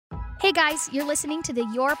Hey guys, you're listening to the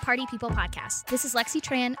Your Party People podcast. This is Lexi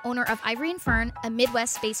Tran, owner of Ivory and Fern, a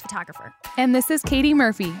Midwest-based photographer. And this is Katie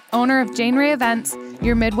Murphy, owner of Jane Ray Events,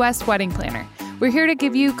 your Midwest wedding planner. We're here to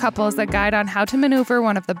give you couples a guide on how to maneuver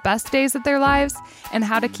one of the best days of their lives and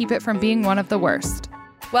how to keep it from being one of the worst.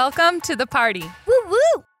 Welcome to the party. Woo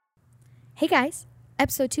woo! Hey guys,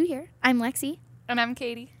 episode 2 here. I'm Lexi. And I'm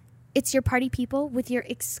Katie. It's Your Party People with your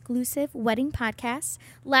exclusive wedding podcast.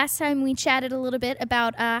 Last time we chatted a little bit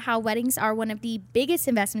about how weddings are one of the biggest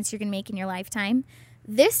investments you're going to make in your lifetime.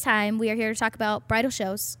 This time we are here to talk about bridal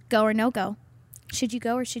shows, go or no go. Should you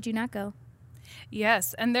go or should you not go?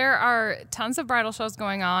 Yes, and there are tons of bridal shows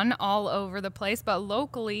going on all over the place, but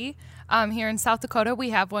locally here in South Dakota, we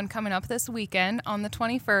have one coming up this weekend on the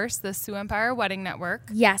 21st, the Sioux Empire Wedding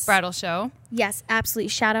Network bridal show. Yes, absolutely.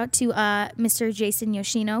 Shout out to Mr. Jason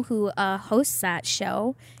Yoshino, who hosts that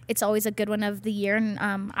show. It's always a good one of the year, and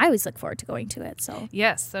I always look forward to going to it. So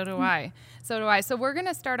yes, so do I. So we're going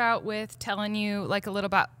to start out with telling you like a little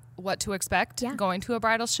bit what to expect going to a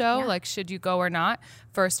bridal show. Like, should you go or not?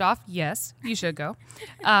 First off, yes, you should go.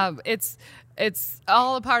 It's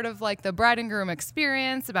all a part of like the bride and groom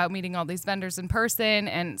experience, about meeting all these vendors in person,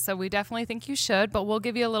 and so we definitely think you should, but we'll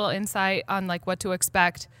give you a little insight on like what to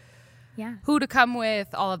expect, who to come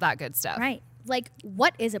with, all of that good stuff. Right. Like,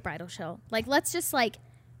 what is a bridal show? Like, let's just like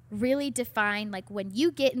really define, like, when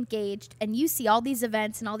you get engaged and you see all these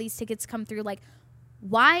events and all these tickets come through, like,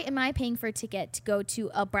 why am I paying for a ticket to go to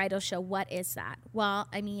a bridal show? What is that? Well,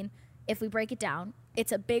 I mean, if we break it down,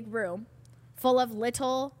 it's a big room full of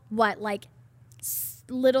little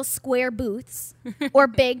square booths or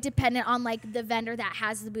big, dependent on like the vendor that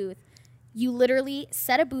has the booth. You literally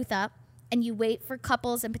set a booth up and you wait for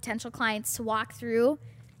couples and potential clients to walk through,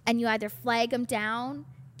 and you either flag them down,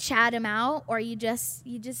 chat them out, or you just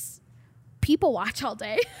people watch all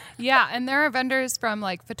day. Yeah, and there are vendors from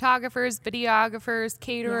like photographers, videographers,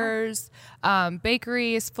 caterers,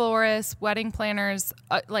 bakeries, florists, wedding planners,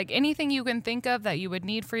 like anything you can think of that you would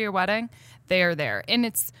need for your wedding, they are there. And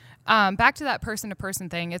it's back to that person-to-person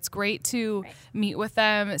thing. It's great to meet with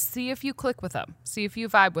them, see if you click with them, see if you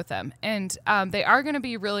vibe with them. And they are going to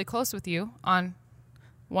be really close with you on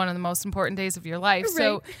one of the most important days of your life. Right.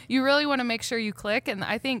 So you really want to make sure you click. And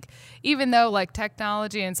I think even though like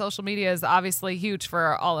technology and social media is obviously huge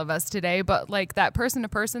for all of us today, but like that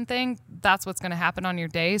person-to-person thing, that's what's going to happen on your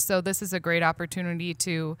day. So this is a great opportunity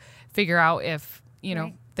to figure out if, you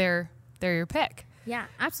know, they're your pick. Yeah,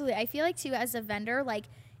 absolutely. I feel like too, as a vendor, like,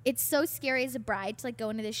 it's so scary as a bride to like go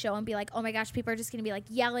into this show and be like, oh my gosh, people are just going to be like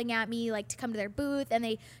yelling at me like to come to their booth and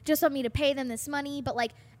they just want me to pay them this money. But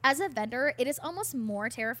like as a vendor, it is almost more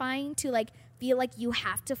terrifying to like feel like you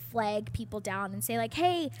have to flag people down and say like,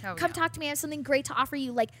 hey, come talk to me. I have something great to offer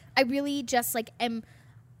you. Like, I really just like am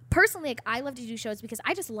personally, like, I love to do shows because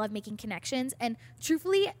I just love making connections. And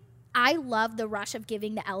truthfully, I love the rush of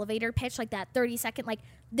giving the elevator pitch, like that 30-second, like,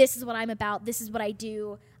 this is what I'm about. This is what I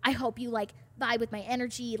do. I hope you like vibe with my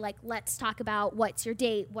energy. Like, let's talk about what's your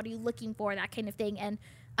date. What are you looking for? That kind of thing. And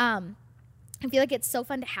I feel like it's so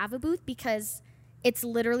fun to have a booth because it's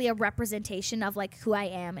literally a representation of like who I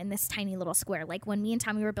am in this tiny little square. Like when me and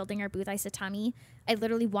Tommy were building our booth, I said, Tommy, I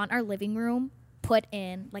literally want our living room put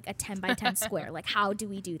in like a 10 by 10 square. Like, how do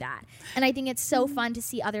we do that? And I think it's so fun to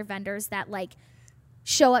see other vendors that like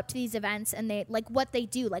show up to these events and they like what they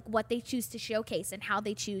do, like what they choose to showcase and how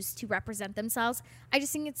they choose to represent themselves. I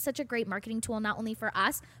just think it's such a great marketing tool, not only for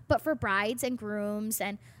us, but for brides and grooms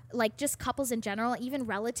and like just couples in general, even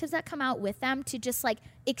relatives that come out with them, to just like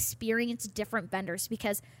experience different vendors.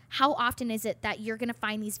 Because how often is it that you're going to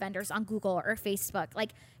find these vendors on Google or Facebook?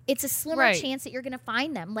 Like, it's a slimmer chance that you're going to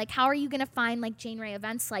find them. Like, how are you going to find like Jane Ray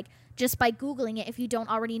Events, like just by Googling it, if you don't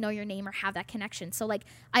already know your name or have that connection? So like,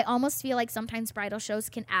 I almost feel like sometimes bridal shows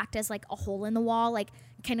can act as like a hole in the wall, like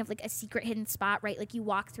kind of like a secret hidden spot, right? Like you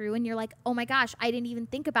walk through and you're like, oh my gosh, I didn't even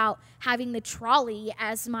think about having the trolley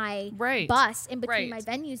as my bus in between my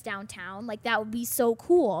venues downtown. Like, that would be so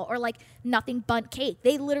cool. Or like Nothing Bundt Cake.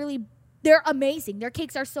 They're amazing. Their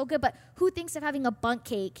cakes are so good, but who thinks of having a bundt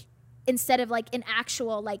cake instead of like an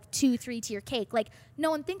actual like 2-3 tier cake? Like,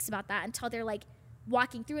 no one thinks about that until they're like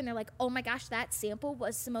walking through and they're like, oh my gosh, that sample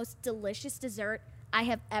was the most delicious dessert I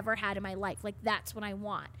have ever had in my life. Like, that's what I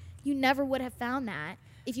want. You never would have found that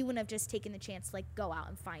if you wouldn't have just taken the chance to like go out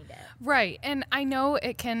and find it. Right. And I know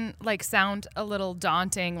it can like sound a little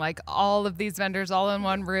daunting, like all of these vendors all in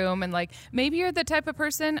one room. And like maybe you're the type of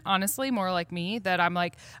person, honestly, more like me, that I'm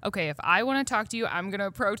like, okay, if I want to talk to you, I'm going to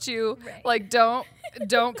approach you. Right. Like, don't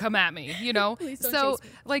come at me, you know? Please don't So chase me.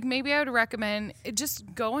 like maybe I would recommend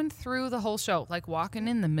just going through the whole show, like walking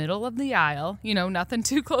in the middle of the aisle, you know, nothing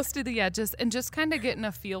too close to the edges, and just kind of getting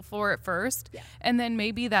a feel for it first. Yeah. And then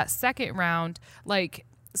maybe that second round, like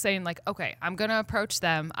saying like, okay, I'm going to approach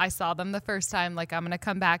them. I saw them the first time. Like, I'm going to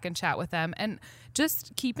come back and chat with them, and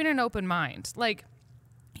just keeping an open mind. Like,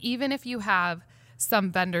 even if you have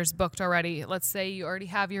some vendors booked already, let's say you already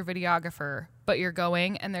have your videographer, but you're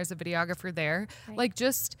going and there's a videographer there, Right. like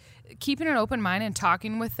just keeping an open mind and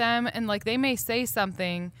talking with them. And like, they may say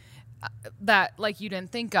something that like you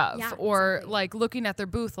didn't think of, Yeah, or exactly. like looking at their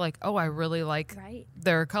booth, like, oh, I really like Right.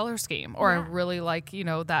 their color scheme, or I Yeah. really like, you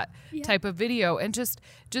know, that Yeah. type of video. And just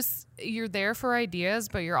you're there for ideas,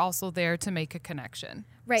 but you're also there to make a connection.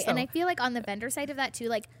 Right. So- And I feel like on the vendor side of that too,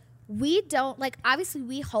 like we don't like, obviously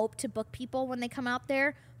we hope to book people when they come out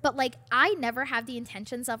there, but like I never have the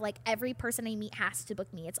intentions of like every person I meet has to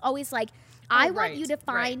book me. It's always like, I want right, you to right.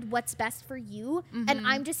 find what's best for you. And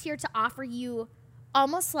I'm just here to offer you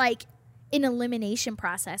almost like an elimination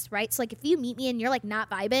process, right? So like if you meet me and you're like not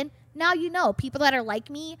vibing, now you know people that are like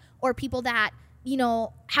me or people that, you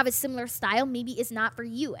know, have a similar style maybe is not for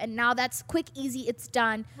you. And now that's quick, easy, it's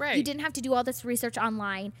done. Right. You didn't have to do all this research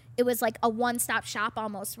online. It was like a one-stop shop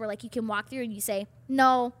almost, where like you can walk through and you say,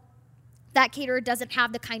 no, that caterer doesn't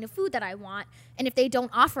have the kind of food that I want. And if they don't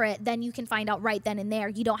offer it, then you can find out right then and there.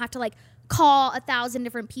 You don't have to like call 1,000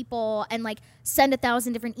 different people and like send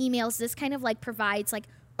 1,000 different emails. This kind of like provides like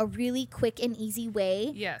a really quick and easy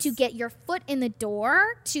way Yes. to get your foot in the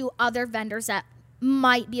door to other vendors that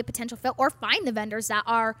might be a potential fit, or find the vendors that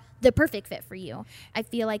are the perfect fit for you. I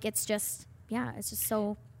feel like it's just, yeah, it's just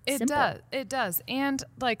so simple. It does. And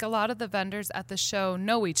like a lot of the vendors at the show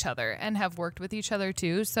know each other and have worked with each other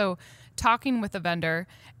too. So talking with a vendor,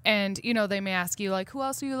 and you know, they may ask you like, who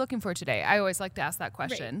else are you looking for today? I always like to ask that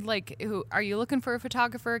question. Right. Like, who are you looking for? A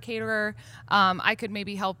photographer, a caterer? I could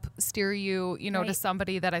maybe help steer you, you know, to Right.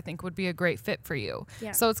 somebody that I think would be a great fit for you.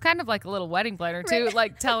 Yeah. So it's kind of like a little wedding planner too,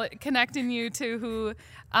 Right. like connecting you to who,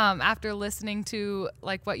 after listening to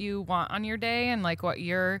like what you want on your day and like what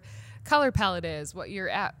your color palette is, what your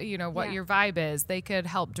what Yeah. your vibe is, they could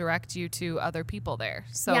help direct you to other people there.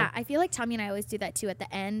 So Yeah, I feel like Tommy and I always do that too. At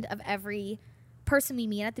the end of every person we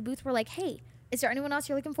meet at the booth, we're like, hey, is there anyone else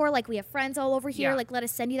you're looking for? Like, we have friends all over here. Yeah. Like, let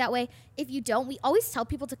us send you that way. If you don't, we always tell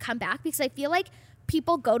people to come back, because I feel like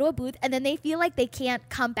people go to a booth and then they feel like they can't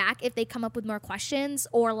come back if they come up with more questions,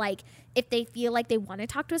 or like if they feel like they want to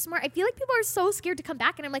talk to us more. I feel like people are so scared to come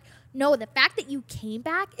back, and I'm like, no, the fact that you came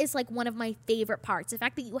back is like one of my favorite parts. The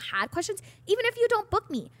fact that you had questions, even if you don't book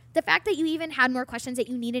me, the fact that you even had more questions that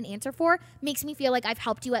you need an answer for makes me feel like I've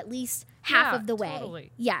helped you at least half Yeah, of the way.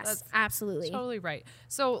 totally. Yes, That's absolutely. totally right.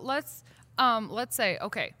 So let's say,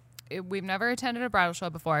 okay, we've never attended a bridal show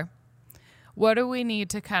before. What do we need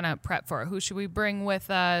to kind of prep for? Who should we bring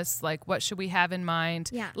with us? Like, what should we have in mind?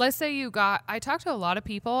 Yeah. Let's say I talked to a lot of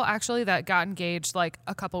people actually that got engaged like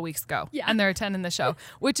a couple weeks ago, Yeah. and they're attending the show,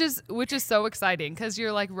 which is so exciting, because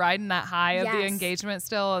you're like riding that high of the Yes. engagement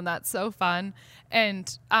still, and that's so fun.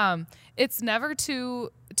 And it's never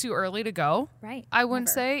too early to go. Right. I wouldn't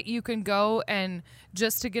Never. say you can go and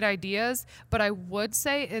just to get ideas, but I would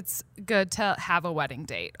say it's good to have a wedding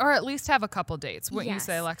date, or at least have a couple dates. Wouldn't you Yes.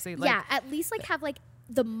 say, Lexi? Like, yeah, at least like have like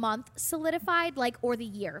the month solidified, like, or the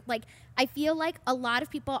year. Like, I feel like a lot of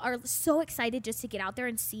people are so excited just to get out there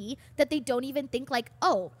and see that they don't even think like,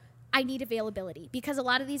 oh, I need availability, because a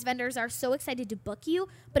lot of these vendors are so excited to book you,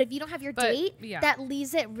 but if you don't have your date, yeah. that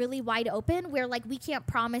leaves it really wide open, where like we can't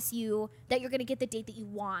promise you that you're going to get the date that you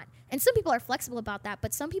want. And some people are flexible about that,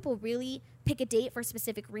 but some people really pick a date for a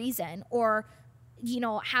specific reason, or you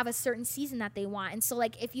know, have a certain season that they want. And so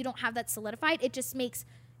like if you don't have that solidified, it just makes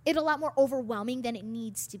it a lot more overwhelming than it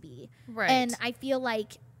needs to be. Right. And I feel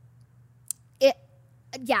like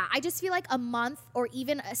I just feel like a month or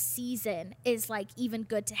even a season is like even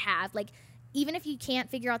good to have. Like, even if you can't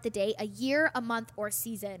figure out the day, a year, a month, or a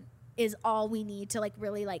season is all we need to like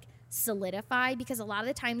really like solidify, because a lot of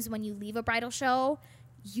the times when you leave a bridal show,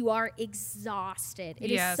 you are exhausted. It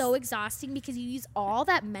is Yes. so exhausting, because you use all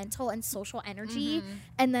that mental and social energy, Mm-hmm.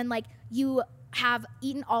 and then like you have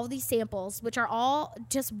eaten all these samples, which are all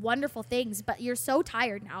just wonderful things, but you're so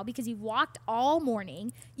tired now because you've walked all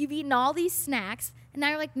morning, you've eaten all these snacks, and now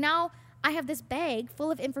you're like, now I have this bag full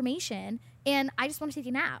of information, and I just want to take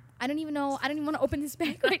a nap. I don't even want to open this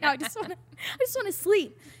bag right now. I just want to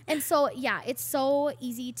sleep. And so, yeah, it's so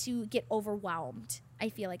easy to get overwhelmed, I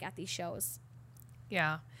feel like, at these shows.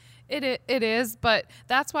 Yeah. It is, but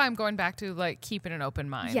that's why I'm going back to like keeping an open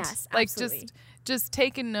mind. Yes, like absolutely. just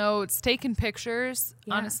taking notes, taking pictures,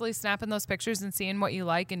 honestly snapping those pictures and seeing what you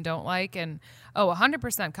like and don't like, and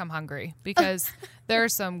 100% come hungry, because there are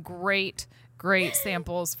some great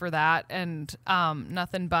samples for that, and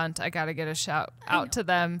Nothing Bunt, I gotta get a shout out to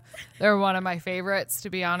them. They're one of my favorites, to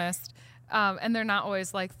be honest. And they're not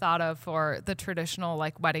always like thought of for the traditional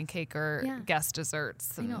like wedding cake or guest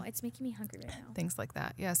desserts. I know, it's making me hungry right now. Things like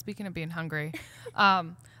that. Yeah. Speaking of being hungry,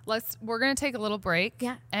 we're going to take a little break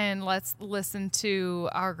and let's listen to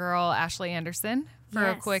our girl, Ashley Anderson, for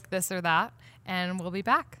a quick this or that. And we'll be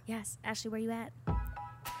back. Yes. Ashley, where you at?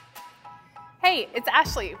 Hey, it's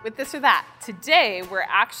Ashley with This or That. Today, we're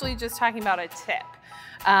actually just talking about a tip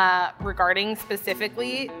regarding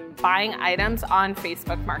specifically buying items on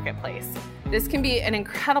Facebook Marketplace. This can be an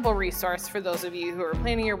incredible resource for those of you who are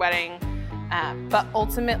planning your wedding, but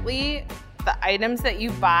ultimately, the items that you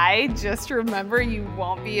buy, just remember you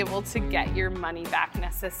won't be able to get your money back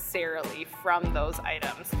necessarily from those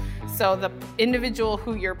items. So the individual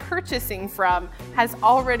who you're purchasing from has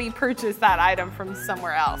already purchased that item from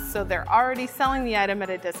somewhere else. So they're already selling the item at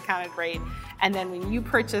a discounted rate. And then when you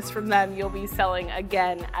purchase from them, you'll be selling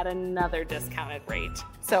again at another discounted rate.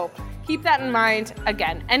 So keep that in mind.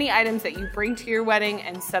 Again, any items that you bring to your wedding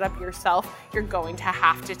and set up yourself, you're going to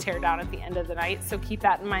have to tear down at the end of the night. So keep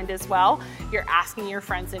that in mind as well. You're asking your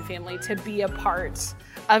friends and family to be a part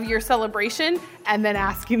of your celebration and then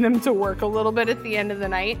asking them to work a little bit at the end of the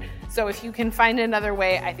night. So if you can find another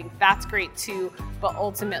way, I think that's great too, but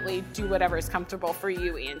ultimately do whatever is comfortable for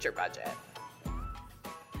you and your budget.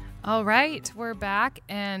 All right, we're back,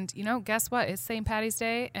 and guess what? It's St. Patty's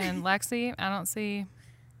Day, and Lexi, I don't see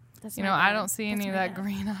any of that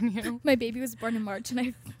green on you. My baby was born in March, and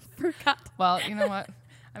I forgot. Well, you know what?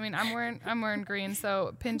 I mean, I'm wearing green,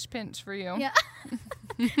 so pinch for you. Yeah.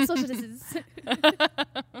 Social distance.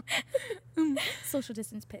 Social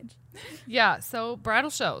distance pinch. Yeah. So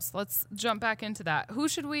bridal shows. Let's jump back into that. Who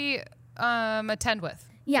should we attend with?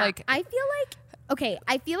 Yeah. I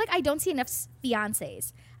feel like I don't see enough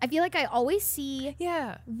fiancés. I feel like I always see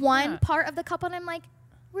one part of the couple, and I'm like,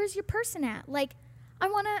 where's your person at? Like, I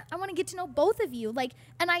wanna get to know both of you. Like,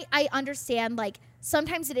 and I understand, like,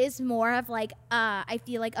 sometimes it is more of like I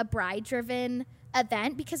feel like a bride driven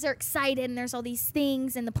event because they're excited and there's all these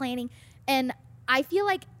things and the planning. And I feel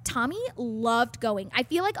like Tommy loved going. I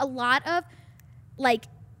feel like a lot of like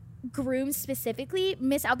grooms specifically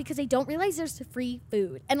miss out because they don't realize there's free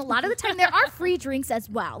food, and a lot of the time there are free drinks as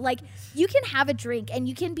well. Like, you can have a drink and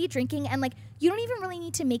you can be drinking, and like, you don't even really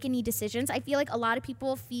need to make any decisions. I feel like a lot of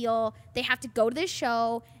people feel they have to go to this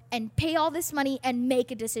show and pay all this money and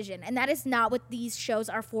make a decision, and that is not what these shows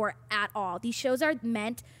are for at all. These shows are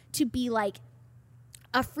meant to be like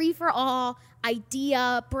a free-for-all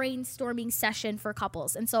idea brainstorming session for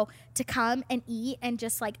couples. And so to come and eat and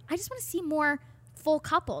just like, I just want to see more full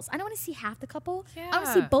couples. I don't want to see half the couple. I want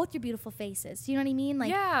to see both your beautiful faces. You know what I mean?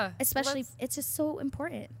 Like, especially, it's just so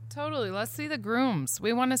important. Totally. Let's see the grooms.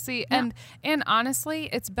 We want to see, and honestly,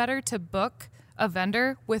 it's better to book a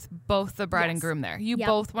vendor with both the bride and groom there. You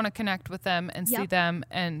both want to connect with them and see them,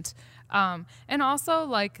 and also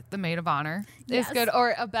like the maid of honor is good,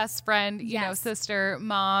 or a best friend, you know, sister,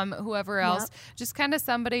 mom, whoever else, just kind of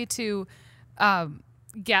somebody to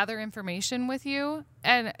gather information with you,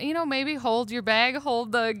 and maybe hold your bag,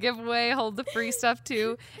 hold the giveaway, hold the free stuff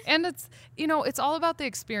too. And it's it's all about the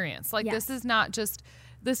experience. Like, this is not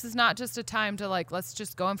just a time to like, let's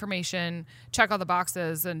just go information, check all the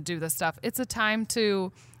boxes and do this stuff. It's a time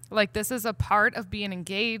to like, this is a part of being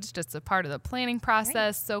engaged. It's a part of the planning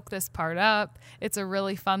process. Soak this part up. It's a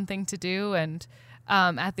really fun thing to do. And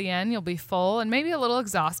at the end, you'll be full and maybe a little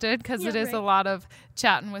exhausted because it is a lot of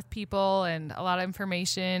chatting with people and a lot of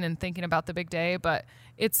information and thinking about the big day. But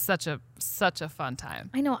it's such a fun time.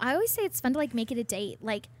 I know. I always say it's fun to like make it a date.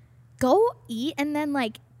 Like, go eat and then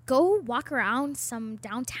like go walk around some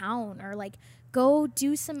downtown, or like go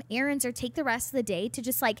do some errands, or take the rest of the day to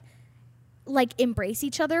just like embrace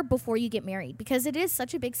each other before you get married, because it is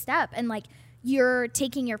such a big step. And like, you're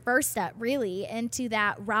taking your first step really into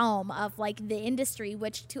that realm of like the industry,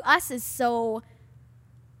 which to us is so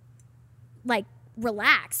like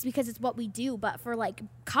relaxed because it's what we do. But for like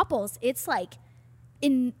couples, it's like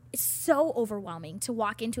it's so overwhelming to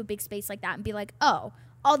walk into a big space like that and be like, oh,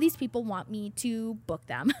 all these people want me to book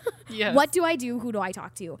them. What do I do? Who do I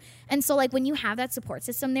talk to? And so like, when you have that support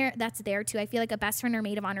system that's there too, I feel like a best friend or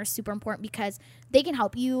maid of honor is super important because they can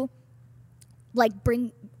help you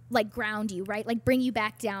ground you, right? Like bring you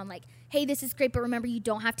back down. Like, hey, this is great, but remember, you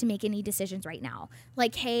don't have to make any decisions right now.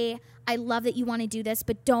 Like, hey, I love that you want to do this,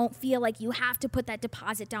 but don't feel like you have to put that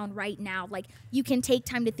deposit down right now. Like, you can take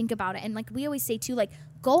time to think about it. And like we always say too, like,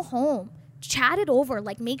 go home, chat it over,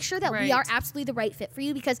 like make sure that we are absolutely the right fit for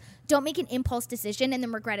you, because don't make an impulse decision and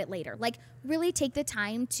then regret it later. Like, really take the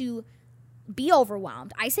time to be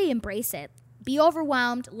overwhelmed. I say embrace it. Be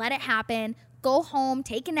overwhelmed, let it happen, go home,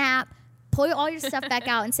 take a nap, pull all your stuff back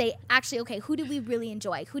out and say, actually, okay, who do we really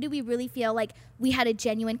enjoy? Who do we really feel like we had a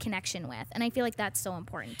genuine connection with? And I feel like that's so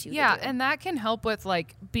important too. Yeah, and that can help with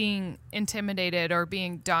like being intimidated or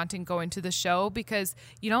being daunting going to the show, because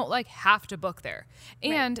you don't like have to book there.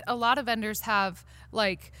 And a lot of vendors have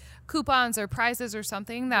like coupons or prizes or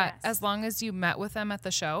something that as long as you met with them at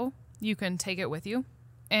the show, you can take it with you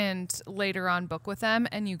and later on book with them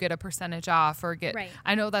and you get a percentage off or get,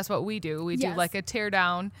 I know that's what we do. We do like a tear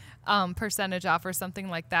down percentage off or something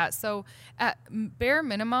like that. So at bare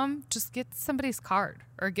minimum, just get somebody's card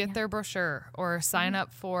or get their brochure or sign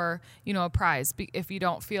up for, you know, a prize. If you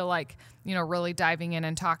don't feel like, you know, really diving in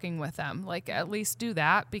and talking with them, like at least do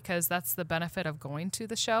that, because that's the benefit of going to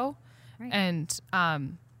the show. And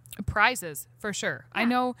prizes for sure. I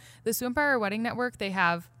know the Sue Empire Wedding Network, they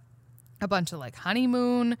have a bunch of like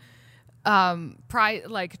honeymoon,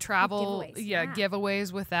 like travel,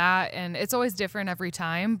 giveaways with that. And it's always different every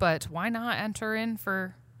time, but why not enter in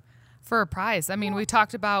for a prize? I mean, we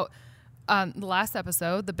talked about the last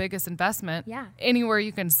episode, the biggest investment. Anywhere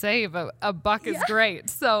you can save a buck is great.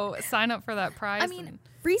 So sign up for that prize. I mean,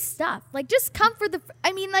 free stuff. Like just come for the,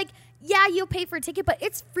 I mean, like, yeah, you'll pay for a ticket, but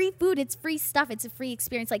it's free food. It's free stuff. It's a free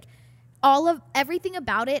experience. Like everything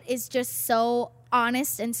about it is just so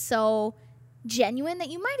honest and so genuine that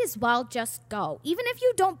you might as well just go. Even if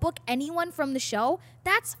you don't book anyone from the show,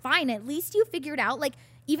 that's fine. At least you figured out like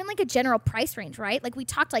even like a general price range, right? Like we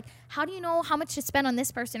talked, like how do you know how much to spend on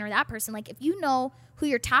this person or that person? Like if you know who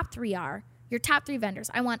your top three are, your top three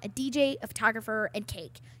vendors, I want a DJ, a photographer, and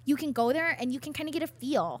cake. You can go there and you can kind of get a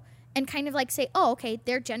feel and kind of like say, oh, okay,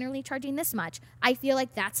 they're generally charging this much. I feel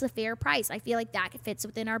like that's a fair price. I feel like that fits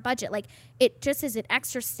within our budget. Like it just is an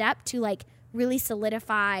extra step to like really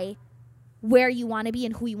solidify where you want to be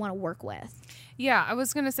and who you want to work with. Yeah, I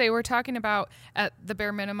was going to say, we're talking about at the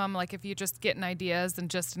bare minimum, like if you're just getting ideas and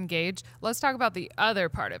just engage, let's talk about the other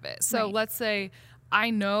part of it. So let's say I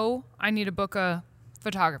know I need to book a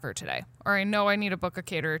photographer today, or I know I need to book a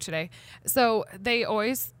caterer today. So they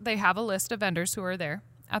have a list of vendors who are there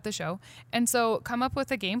at the show. And so come up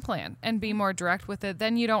with a game plan and be more direct with it.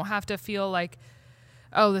 Then you don't have to feel like,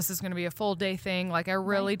 oh, this is going to be a full day thing. Like I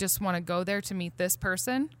really just want to go there to meet this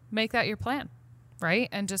person. Make that your plan, right?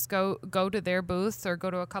 And just go to their booths or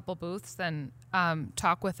go to a couple booths and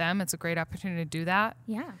talk with them. It's a great opportunity to do that.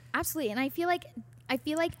 Yeah, absolutely. And I feel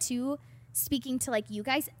like too, speaking to like you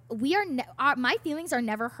guys, my feelings are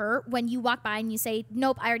never hurt when you walk by and you say,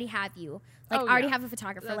 nope, I already have you. Like I already have a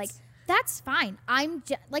photographer. That's fine.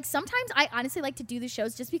 Like sometimes I honestly like to do the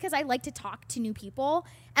shows just because I like to talk to new people,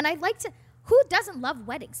 and I like to. Who doesn't love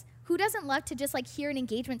weddings? Who doesn't love to just like hear an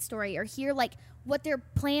engagement story or hear like what their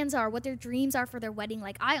plans are, what their dreams are for their wedding?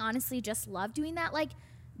 Like I honestly just love doing that, like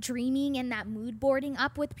dreaming and that mood boarding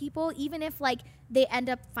up with people, even if like they end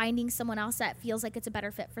up finding someone else that feels like it's a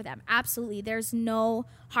better fit for them. Absolutely. There's no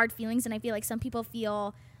hard feelings. And I feel like some people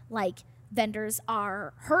feel like vendors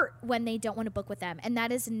are hurt when they don't want to book with them. And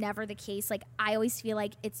that is never the case. Like I always feel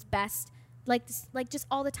like it's best like just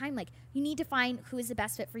all the time, like you need to find who is the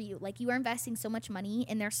best fit for you. Like you are investing so much money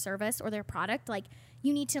in their service or their product. Like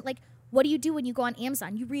you need to, like, what do you do when you go on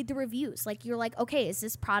Amazon? You read the reviews. Like you're like, okay, is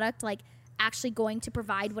this product like actually going to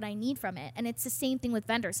provide what I need from it? And it's the same thing with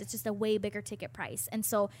vendors. It's just a way bigger ticket price. And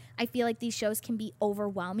so I feel like these shows can be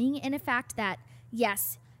overwhelming in a fact that,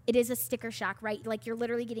 yes, it is a sticker shock, right? Like you're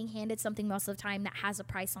literally getting handed something most of the time that has a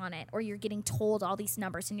price on it, or you're getting told all these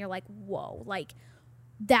numbers and you're like, whoa, like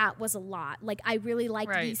that was a lot. Like I really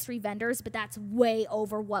like these three vendors, but that's way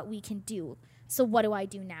over what we can do. So what do I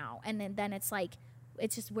do now? And then it's like,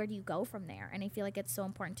 it's just where do you go from there? And I feel like it's so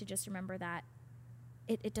important to just remember that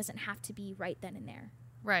it doesn't have to be right then and there.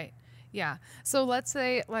 Right. Yeah. So let's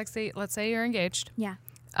say you're engaged. Yeah.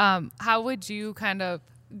 How would you kind of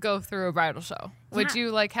go through a bridal show? Would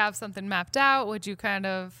you like have something mapped out? Would you kind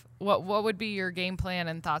of, what would be your game plan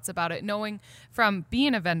and thoughts about it, knowing from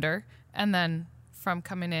being a vendor and then from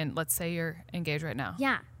coming in, let's say you're engaged right now?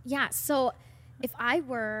 Yeah. So if I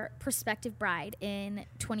were prospective bride in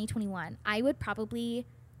 2021, I would try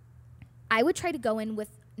to go in with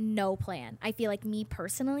no plan. I feel like, me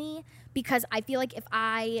personally, because I feel like if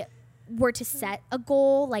I were to set a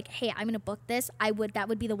goal, like, hey, I'm going to book this, that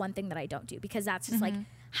would be the one thing that I don't do, because that's just like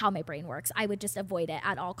how my brain works. I would just avoid it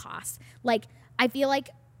at all costs. Like, I feel like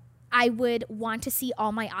I would want to see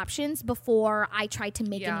all my options before I tried to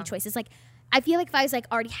make any choices. Like, I feel like if I was like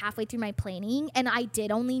already halfway through my planning and I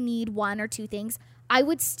did only need 1 or 2 things, I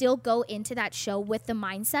would still go into that show with the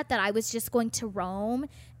mindset that I was just going to roam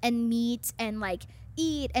and meet and like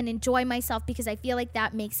eat and enjoy myself, because I feel like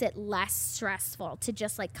that makes it less stressful to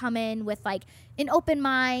just like come in with like an open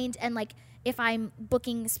mind. And like, if I'm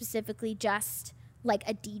booking specifically just like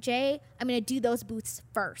a DJ, I'm going to do those booths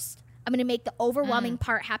first. I'm going to make the overwhelming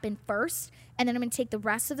part happen first, and then I'm going to take the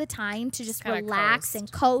rest of the time to just relax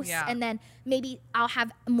and coast. Yeah. And then maybe I'll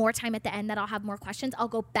have more time at the end that I'll have more questions. I'll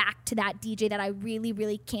go back to that DJ that I really,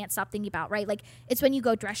 really can't stop thinking about, right? Like, it's when you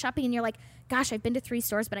go dress shopping and you're like, gosh, I've been to 3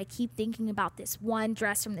 stores, but I keep thinking about this one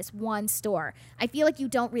dress from this one store. I feel like you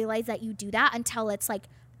don't realize that you do that until it's like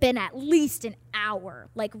been at least an hour,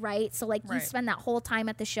 like, right? So like you spend that whole time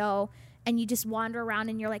at the show and you just wander around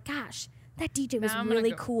and you're like, gosh, that DJ was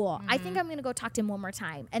really cool. I think I'm going to go talk to him one more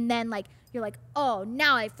time. And then like, you're like, oh,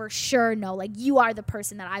 now I for sure know, like, you are the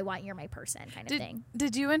person that I want. You're my person kind of thing.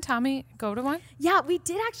 Did you and Tommy go to one? Yeah, we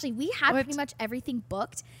did actually. We had pretty much everything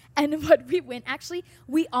booked. And when we went, actually,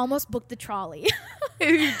 we almost booked the trolley.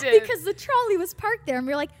 You did. Because the trolley was parked there. And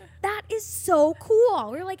we were like, that is so cool.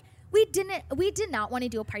 We were like, we did not want to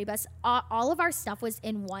do a party bus. All of our stuff was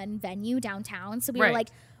in one venue downtown. So we were like,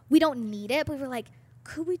 we don't need it. But we were like,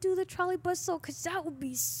 could we do the trolley bus? So, because that would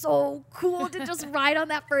be so cool to just ride on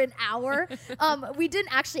that for an hour. We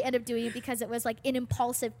didn't actually end up doing it because it was like an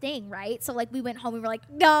impulsive thing, right? So like we went home, we were like,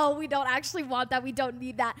 no, we don't actually want that. We don't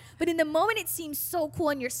need that. But in the moment, it seems so cool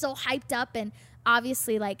and you're so hyped up. And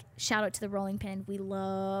obviously, like, shout out to the Rolling Pin. We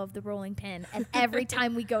love the Rolling Pin. And every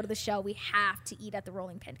time we go to the show, we have to eat at the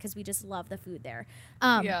Rolling Pin because we just love the food there.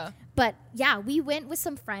 But yeah, we went with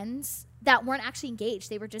some friends that weren't actually engaged.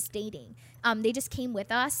 They were just dating. They just came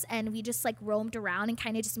with us and we just like roamed around and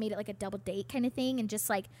kind of just made it like a double date kind of thing and just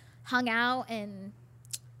like hung out and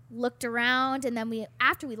looked around. And then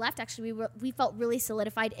after we left, actually, we felt really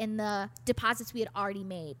solidified in the deposits we had already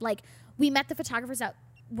made. Like, we met the photographers that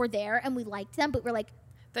were there and we liked them, but we're like,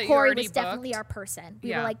 Corey was definitely our person.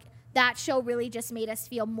 We were like, that show really just made us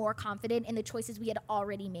feel more confident in the choices we had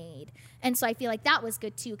already made. And so I feel like that was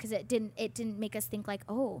good too, because it didn't make us think like,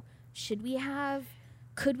 oh, could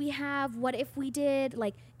we have, what if we did?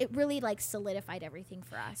 Like, it really like solidified everything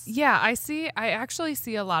for us. Yeah, I actually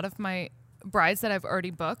see a lot of my brides that I've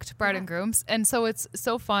already booked, bride and grooms. And so it's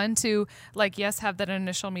so fun to like, yes, have that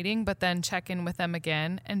initial meeting, but then check in with them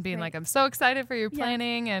again and being like, I'm so excited for your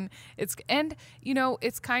planning. And it's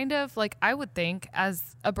kind of like, I would think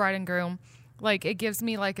as a bride and groom, like, it gives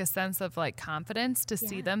me like a sense of like confidence to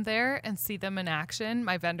see them there and see them in action.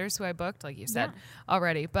 My vendors who I booked, like you said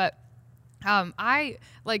already, but I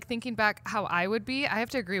like thinking back how I would be. I have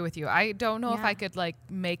to agree with you. I don't know if I could like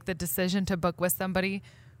make the decision to book with somebody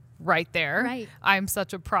right there. Right. I'm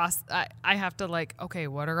such a I have to like, okay,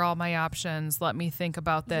 what are all my options? Let me think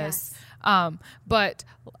about this. Yes. But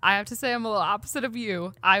I have to say I'm a little opposite of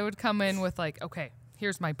you. I would come in with like, okay,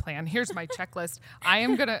 here's my plan. Here's my checklist.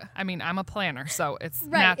 I'm a planner, so it's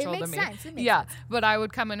natural to me. It makes sense. But I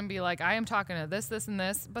would come in and be like, I am talking to this, this, and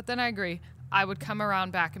this. But then I agree. I would come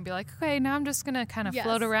around back and be like, okay, now I'm just going to kind of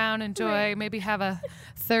float around, enjoy, maybe have a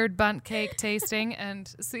third bundt cake tasting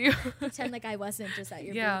and see you. Pretend like I wasn't just at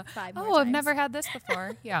your booth 5 more times. I've never had this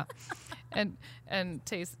before. And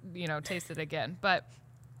taste it again. But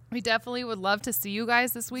we definitely would love to see you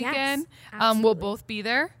guys this weekend. Yes, we'll both be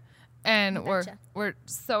there. And we're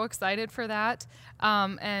so excited for that.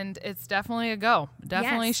 And it's definitely a go.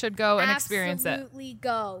 Definitely should go and experience it. Absolutely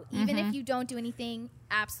go. Even if you don't do anything,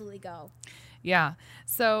 absolutely go. Yeah.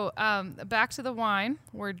 So back to the wine.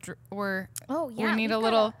 We need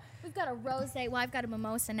we've got a rosé. Well, I've got a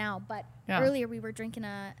mimosa now, but earlier we were drinking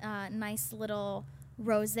a nice little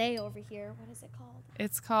rosé over here. What is it called?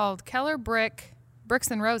 It's called Keller Bricks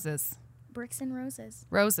and Roses. Bricks and Roses.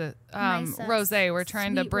 Nice, rosé. We're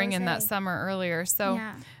trying to bring in that summer earlier. So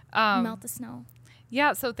melt the snow.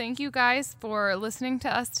 Yeah, so thank you guys for listening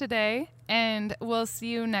to us today, and we'll see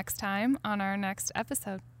you next time on our next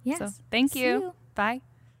episode. Yes. So thank you. Bye.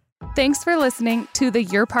 Thanks for listening to the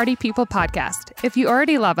Your Party People podcast. If you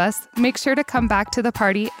already love us, make sure to come back to the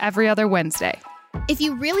party every other Wednesday. If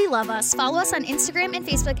you really love us, follow us on Instagram and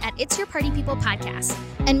Facebook at It's Your Party People Podcast.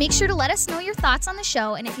 And make sure to let us know your thoughts on the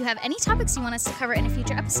show and if you have any topics you want us to cover in a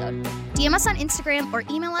future episode. DM us on Instagram or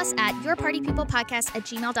email us at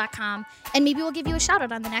yourpartypeoplepodcast@gmail.com and maybe we'll give you a shout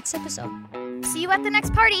out on the next episode. See you at the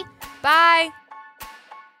next party. Bye.